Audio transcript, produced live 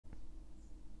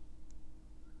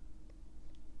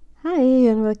Hi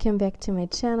and welcome back to my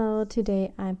channel.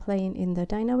 Today I'm playing in the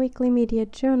Dina Wakley Media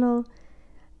Journal,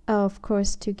 of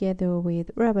course together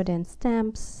with rubber band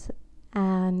stamps,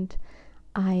 and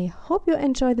I hope you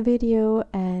enjoy the video.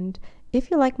 And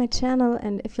if you like my channel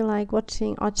and if you like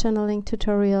watching art journaling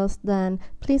tutorials, then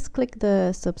please click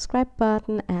the subscribe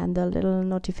button and the little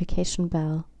notification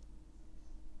bell.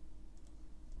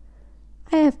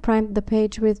 I have primed the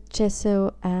page with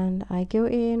gesso and I go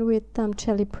in with some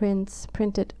jelly prints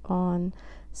printed on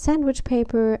sandwich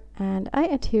paper and I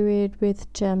adhere it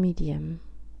with gel medium.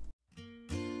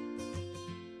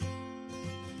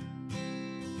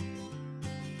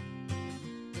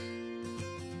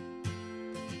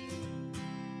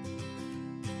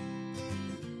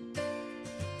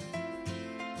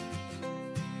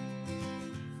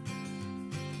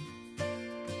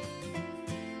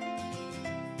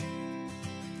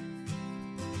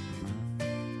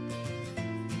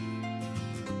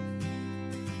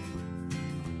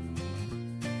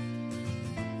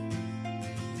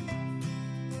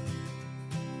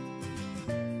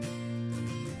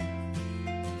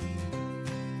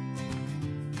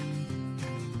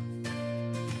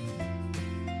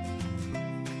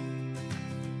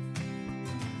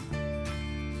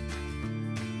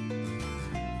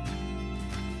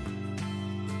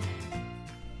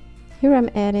 Here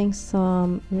I'm adding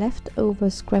some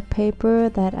leftover scrap paper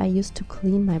that I used to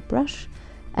clean my brush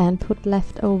and put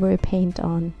leftover paint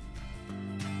on.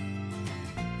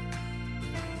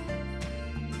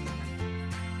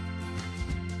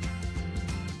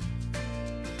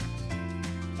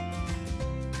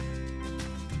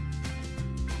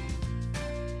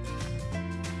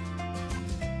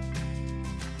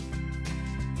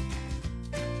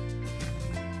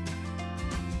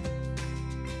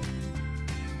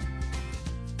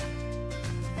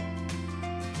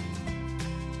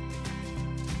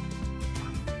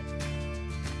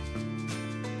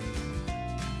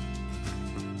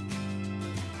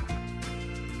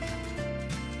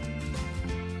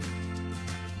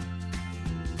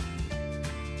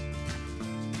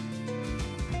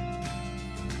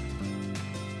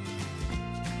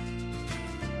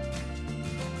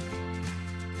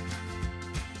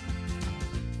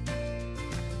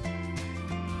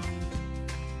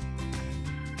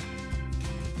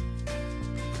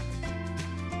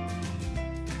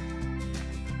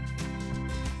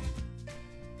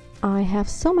 I have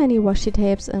so many washi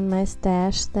tapes in my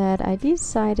stash that I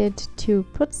decided to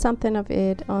put something of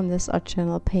it on this art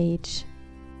journal page.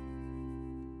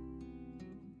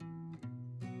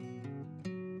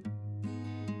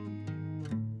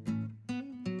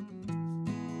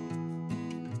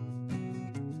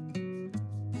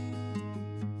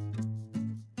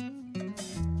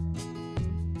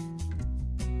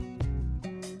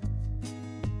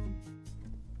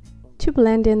 To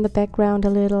blend in the background a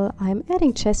little, I'm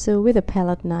adding gesso with a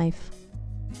palette knife.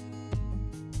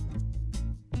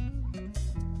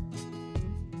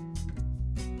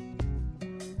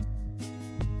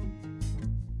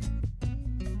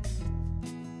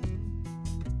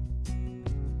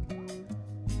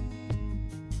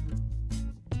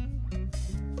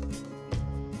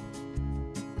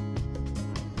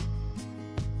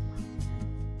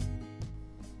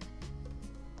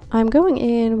 I'm going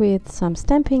in with some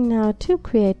stamping now to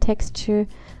create texture.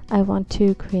 I want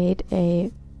to create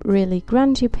a really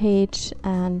grungy page,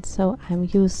 and so I'm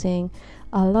using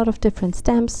a lot of different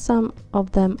stamps. Some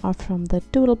of them are from the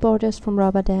doodle borders from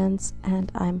Rubber Dance, and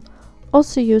I'm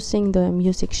also using the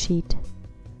music sheet.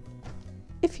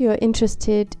 If you're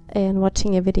interested in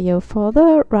watching a video for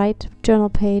the right journal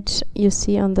page you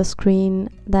see on the screen,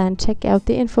 then check out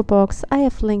the info box. I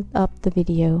have linked up the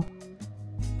video.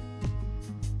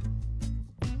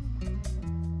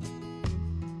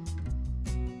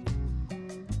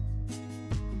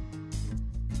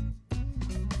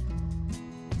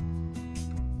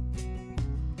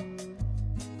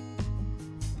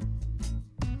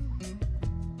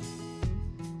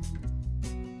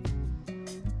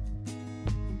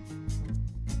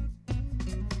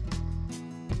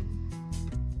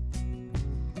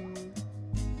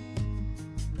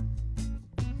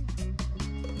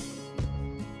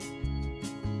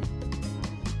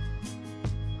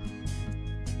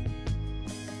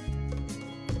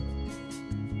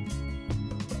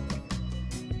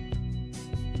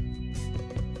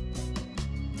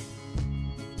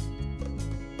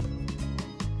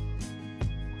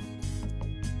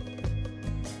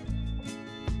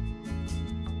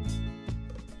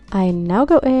 I now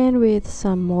go in with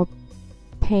some more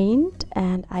paint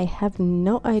and I have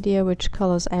no idea which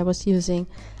colors I was using.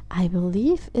 I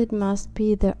believe it must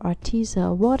be the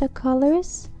Artiza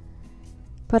watercolors,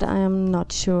 but I am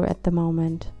not sure at the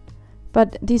moment.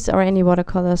 But these are any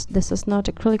watercolors. This is not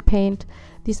acrylic paint.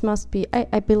 These must be,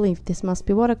 I believe this must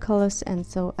be watercolors, and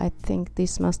so I think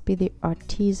these must be the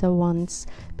Arteza ones,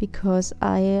 because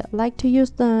I like to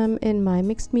use them in my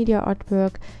mixed media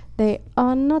artwork. They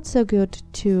are not so good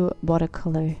to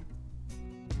watercolor.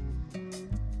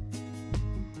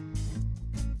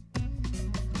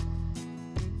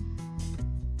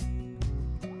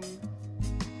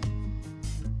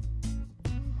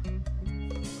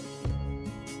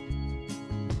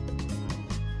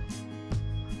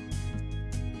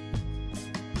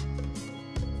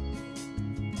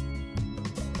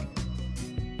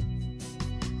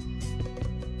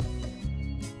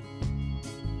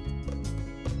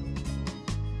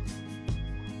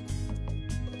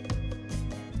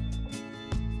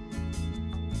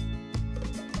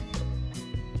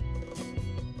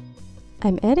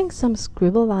 I'm adding some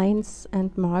scribble lines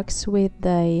and marks with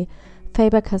the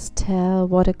Faber-Castell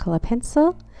watercolor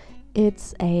pencil.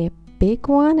 It's a big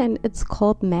one and it's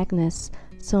called Magnus.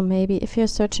 So maybe if you're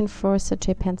searching for such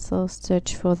a pencil,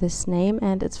 search for this name,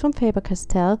 and it's from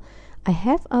Faber-Castell. I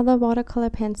have other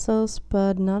watercolor pencils,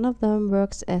 but none of them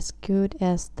works as good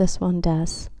as this one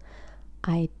does.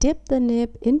 I dip the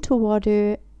nib into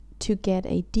water to get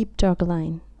a deep dark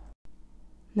line.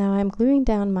 Now I'm gluing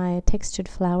down my textured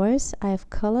flowers. I've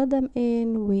colored them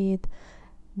in with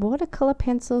watercolor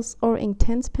pencils or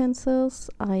Inktense pencils.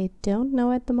 I don't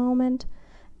know at the moment.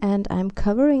 And I'm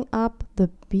covering up the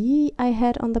bee I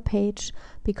had on the page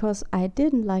because I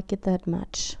didn't like it that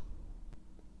much.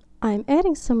 I'm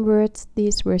adding some words.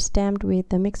 These were stamped with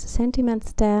the Mix a Sentiment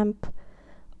stamp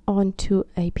onto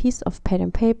a piece of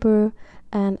pattern paper,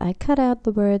 and I cut out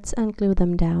the words and glue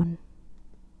them down.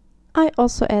 I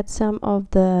also add some of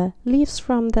the leaves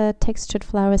from the textured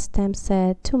flower stamp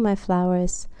set to my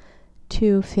flowers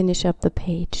to finish up the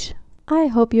page. I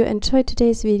hope you enjoyed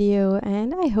today's video,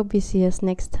 and I hope we see us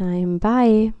next time.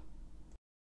 Bye!